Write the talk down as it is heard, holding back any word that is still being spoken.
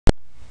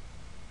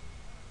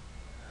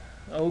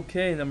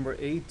Okay, number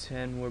 8,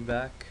 and we're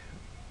back.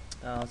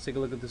 Let's take a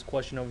look at this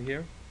question over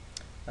here.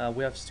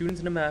 We have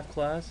students in a math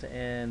class,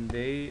 and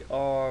they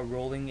are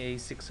rolling a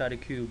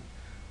six-sided cube,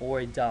 or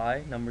a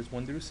die, numbers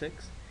 1 through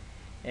 6.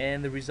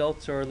 And the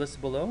results are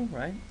listed below,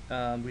 right?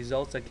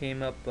 Results that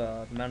came up,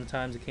 the amount of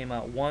times it came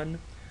out 1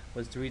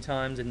 was 3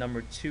 times, and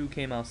number 2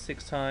 came out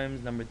 6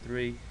 times, number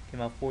 3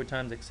 came out 4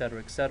 times, etc.,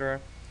 etc.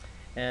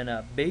 And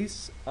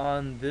based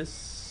on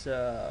this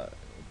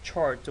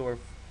chart or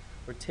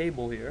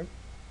table here,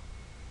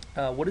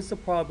 what is the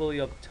probability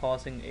of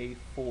tossing a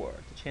 4?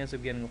 The chance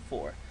of getting a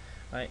 4,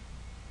 right?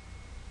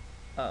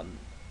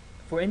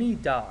 For any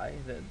die,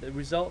 the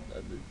result,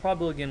 the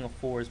probability of getting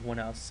a 4 is 1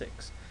 out of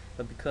 6.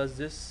 But because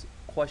this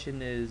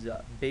question is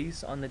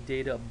based on the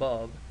data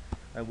above,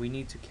 we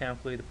need to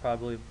calculate the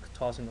probability of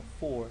tossing a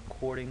 4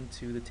 according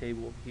to the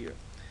table over here.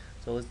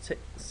 So let's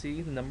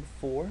see the number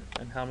 4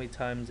 and how many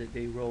times did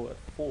they roll a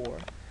 4.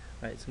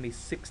 Right, it's going to be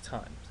 6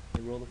 times.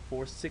 They roll the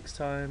 4 6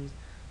 times,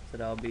 so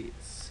that'll be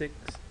 6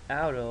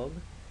 out of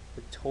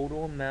the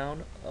total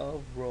amount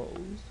of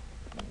rows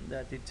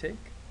that they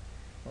take,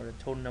 or the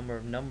total number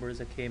of numbers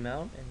that came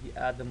out, and you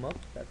add them up,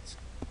 that's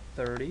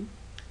 30.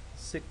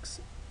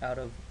 6 out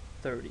of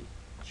 30.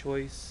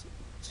 Choice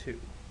 2.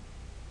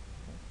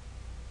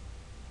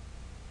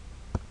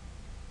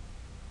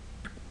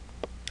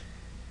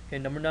 Okay,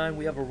 number 9,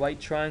 we have a right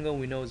triangle.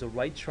 We know it's a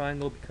right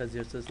triangle because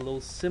there's this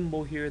little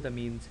symbol here that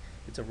means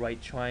it's a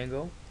right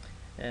triangle.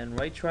 And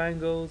right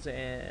triangles,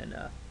 and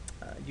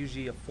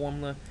usually a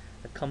formula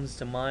that comes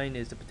to mind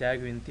is the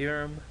Pythagorean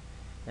theorem,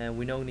 and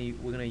we know we're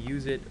going to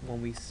use it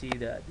when we see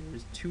that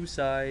there's 2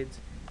 sides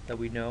that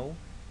we know,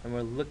 and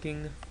we're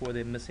looking for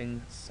the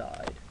missing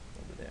side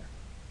over there.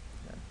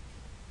 Okay.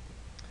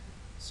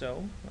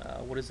 So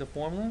what is the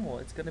formula? Well,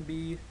 it's going to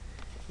be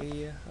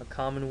a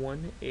common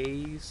one,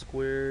 a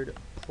squared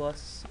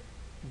plus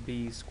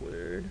b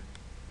squared,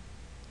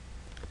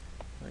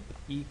 right,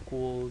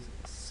 equals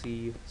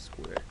c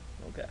squared.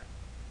 Okay.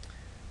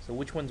 So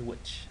which one's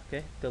which?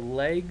 Okay, the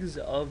legs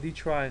of the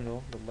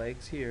triangle, the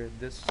legs here,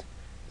 this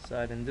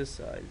side and this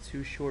side, the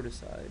 2 shorter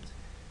sides,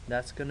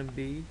 that's going to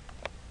be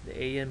the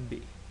A and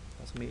B.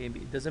 That's going to be A and B.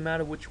 It doesn't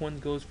matter which one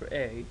goes for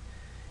A.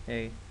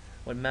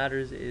 What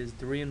matters is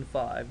 3 and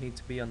 5 need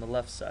to be on the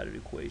left side of the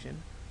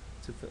equation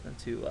to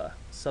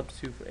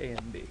substitute for A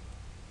and B.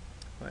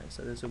 Alright,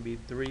 so this will be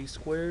 3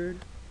 squared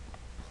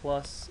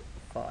plus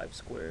 5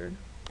 squared.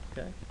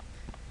 Okay,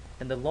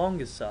 and the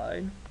longest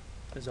side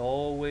is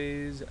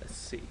always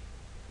C.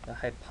 The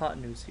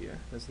hypotenuse here,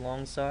 this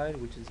long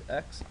side, which is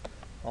x,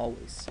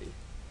 always C.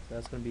 So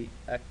that's going to be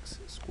x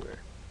squared.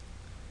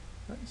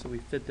 Right, so we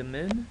fit them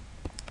in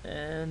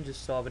and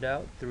just solve it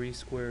out. 3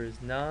 squared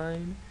is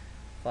 9,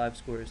 5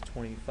 squared is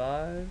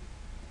 25,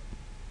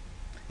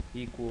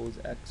 equals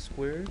x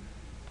squared.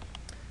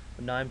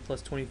 9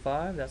 plus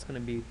 25, that's going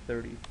to be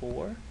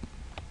 34.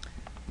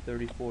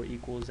 34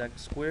 equals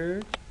x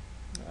squared.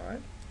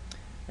 Alright.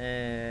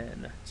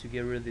 And to get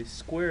rid of the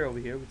square over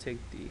here, we take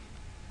the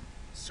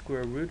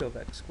square root of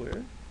x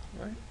squared,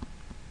 right?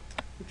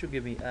 Which will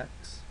give me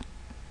x.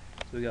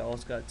 So we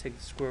also got to take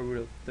the square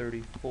root of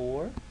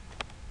 34,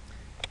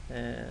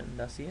 and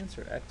that's the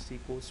answer. X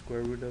equals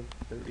square root of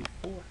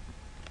 34.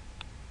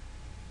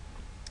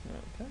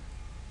 Okay.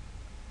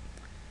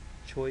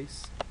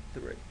 Choice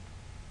 3.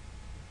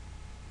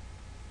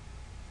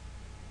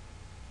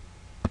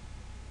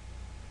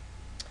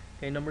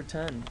 Okay, number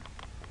 10.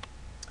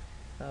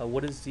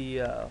 What is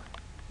the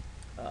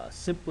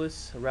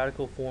simplest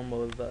radical form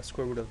of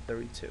square root of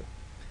 32?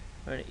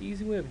 Alright, an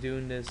easy way of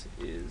doing this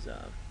is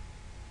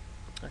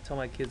I tell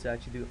my kids to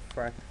actually do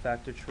a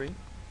factor tree,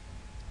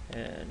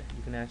 and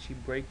you can actually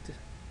break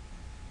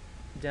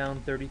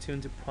down 32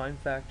 into prime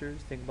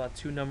factors. Think about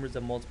 2 numbers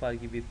that multiply to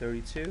give you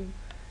 32.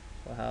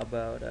 Well, how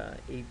about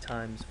 8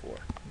 times 4? Okay?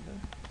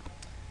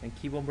 And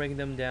keep on breaking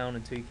them down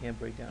until you can't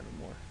break down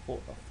anymore.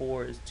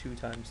 4 is 2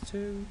 times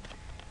 2.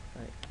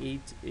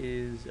 8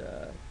 is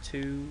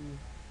 2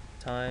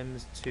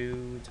 times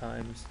 2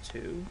 times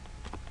 2.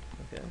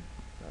 Okay.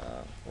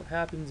 What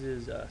happens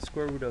is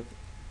square root of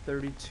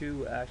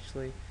 32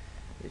 actually,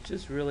 it's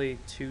just really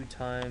 2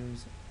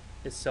 times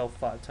itself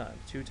 5 times.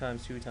 2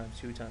 times 2 times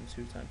 2 times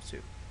 2 times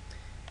 2.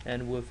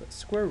 And with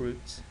square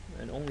roots,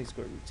 and only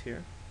square roots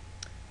here,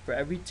 for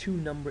every 2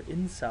 number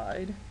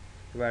inside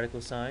the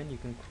radical sign, you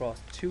can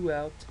cross 2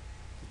 out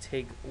to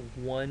take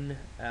 1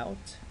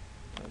 out.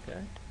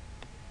 Okay.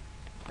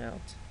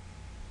 Out,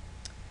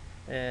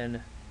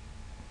 and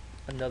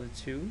another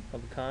 2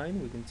 of a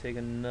kind, we can take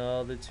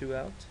another 2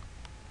 out,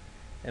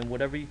 and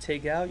whatever you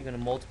take out, you're going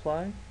to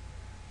multiply.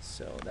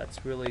 So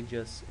that's really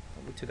just,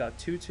 we took out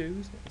 2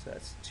 2's, so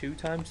that's 2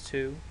 times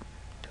 2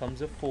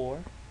 comes a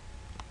 4.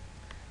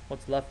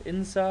 What's left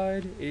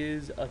inside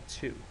is a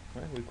 2.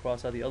 Right? We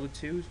cross out the other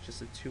 2's,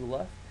 just a 2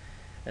 left,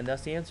 and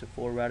that's the answer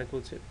for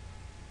radical 2.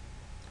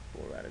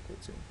 For radical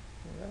 2.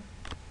 Okay.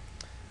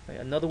 Right,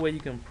 another way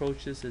you can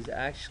approach this is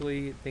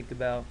actually think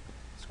about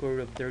square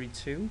root of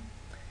 32.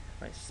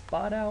 Right,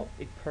 spot out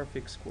a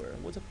perfect square.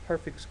 What's a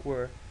perfect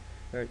square?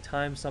 Where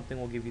times something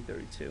will give you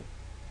 32.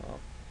 Well,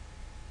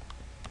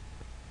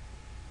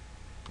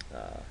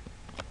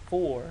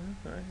 4,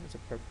 right? It's a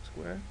perfect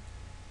square,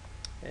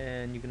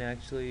 and you can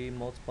actually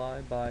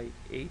multiply by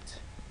 8.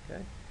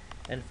 Okay,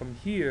 and from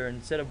here,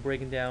 instead of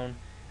breaking down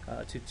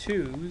to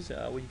 2's,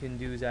 what you can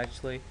do is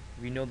actually,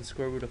 if you know the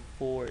square root of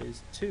 4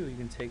 is 2, you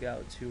can take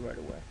out 2 right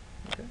away.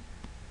 Okay,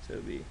 so it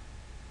would be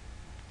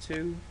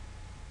 2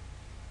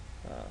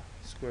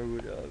 square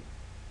root of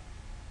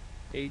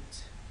 8,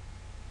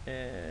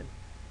 and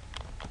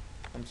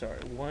I'm sorry,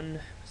 one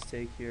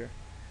mistake here.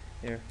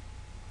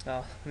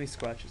 Let me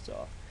scratch this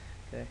off.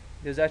 Okay,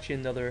 there's actually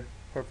another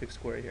perfect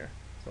square here.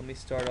 So let me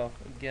start off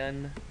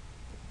again.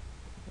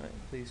 All right,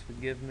 please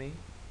forgive me.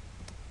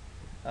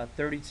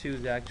 32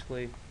 is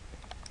actually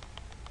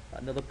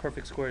another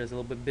perfect square that's a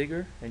little bit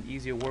bigger and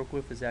easier to work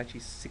with. Is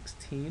actually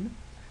 16.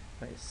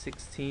 Right,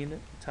 16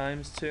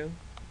 times 2.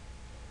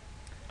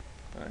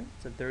 Alright,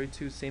 so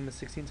 32 same as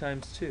 16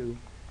 times 2.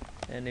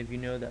 And if you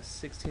know that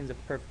 16 is a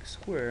perfect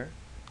square,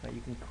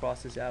 you can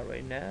cross this out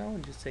right now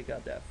and just take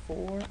out that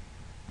 4.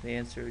 The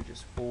answer is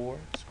just 4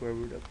 square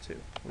root of 2,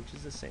 which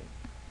is the same.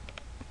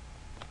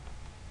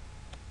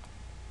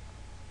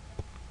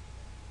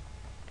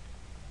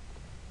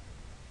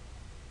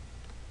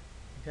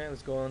 Okay,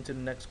 let's go on to the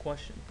next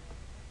question.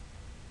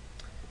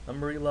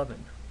 Number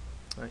 11.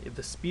 Alright, if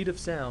the speed of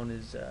sound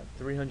is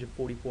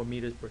 344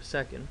 meters per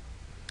second,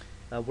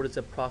 what is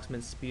the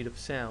approximate speed of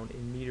sound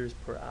in meters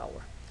per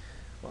hour?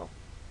 Well,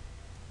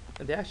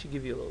 they actually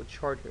give you a little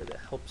chart here that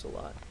helps a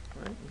lot.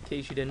 Right? In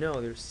case you didn't know,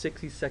 there's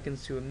 60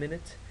 seconds to a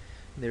minute,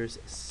 there's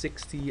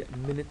 60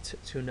 minutes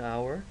to an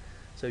hour.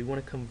 So you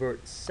want to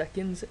convert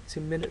seconds to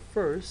minute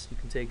first. You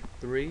can take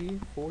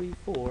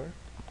 344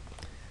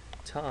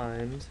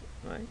 times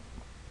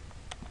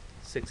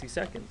 60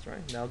 seconds.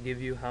 Right? That'll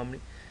give you how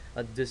many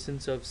a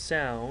distance of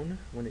sound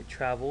when it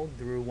traveled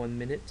through 1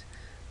 minute.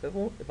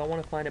 If I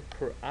want to find it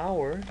per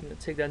hour, I'm going to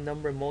take that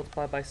number and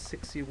multiply by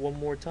 60 one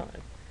more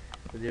time.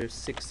 So there's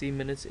 60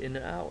 minutes in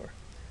an hour.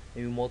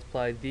 And you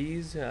multiply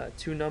these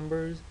two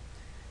numbers,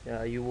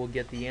 you will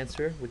get the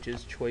answer, which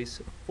is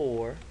choice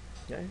 4.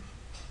 Okay,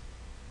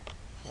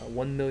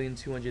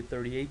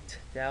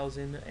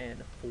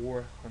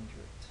 1,238,400.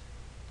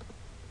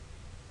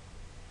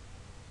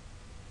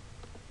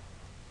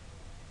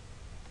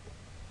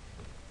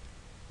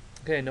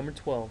 Okay, number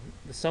 12.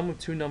 The sum of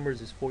two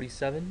numbers is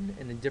 47,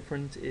 and the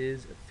difference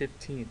is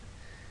 15.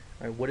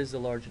 Alright, what is the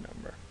larger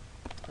number?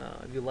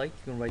 If you like,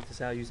 you can write this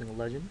out using a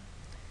legend.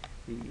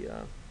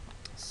 The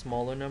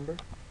smaller number,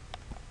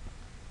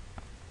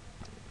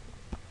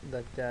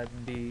 let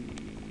that be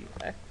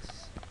x.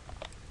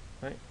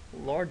 Right,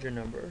 larger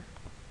number.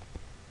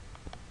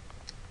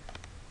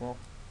 Well,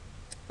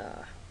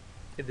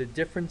 if the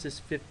difference is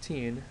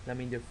 15, that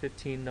means they're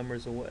 15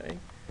 numbers away.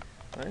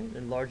 Right,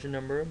 and larger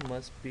number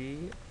must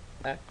be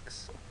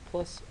x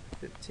plus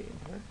 15.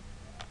 Right?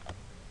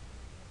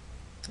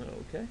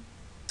 Okay.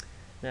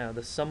 Now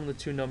the sum of the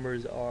two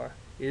numbers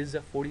is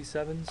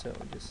 47, so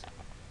just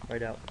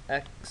write out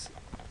x,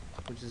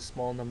 which is a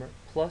small number,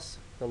 plus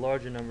the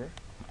larger number,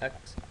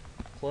 x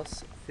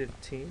plus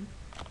 15.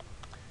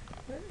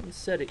 Right, and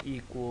set it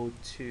equal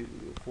to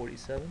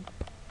 47.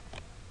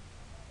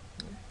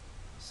 Right.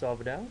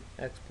 Solve it out.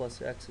 X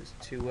plus x is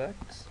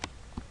 2x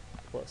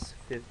plus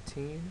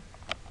 15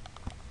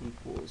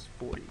 equals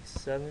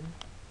 47.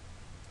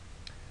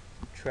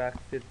 Subtract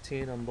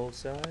 15 on both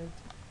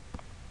sides.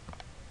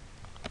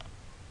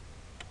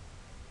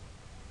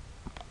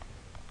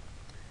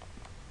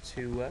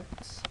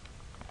 (2x)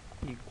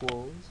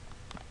 equals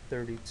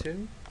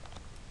 32.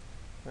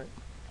 Right?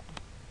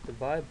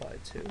 Divide by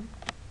 2.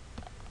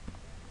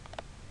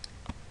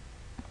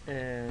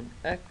 And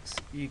x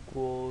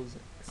equals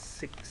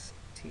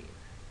 16.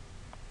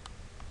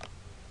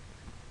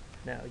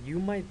 Now you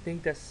might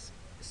think that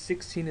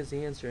 16 is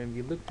the answer, and if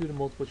you look through the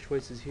multiple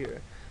choices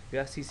here, you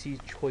actually see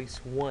choice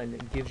 1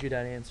 and gives you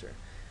that answer.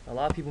 A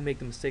lot of people make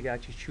the mistake of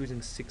actually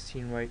choosing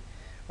 16 right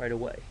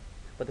away.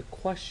 But the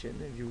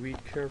question, if you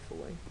read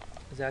carefully,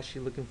 is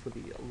actually looking for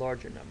the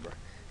larger number.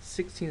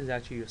 16 is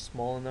actually your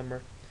smaller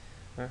number.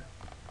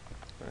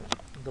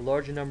 The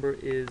larger number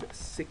is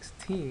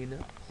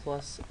 16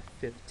 plus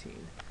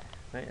 15.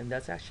 Right? And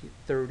that's actually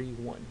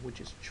 31,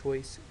 which is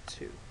choice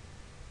 2.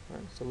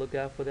 Right? So look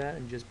out for that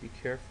and just be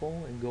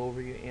careful and go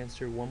over your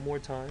answer one more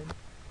time,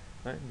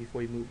 right,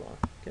 before you move on.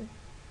 Okay.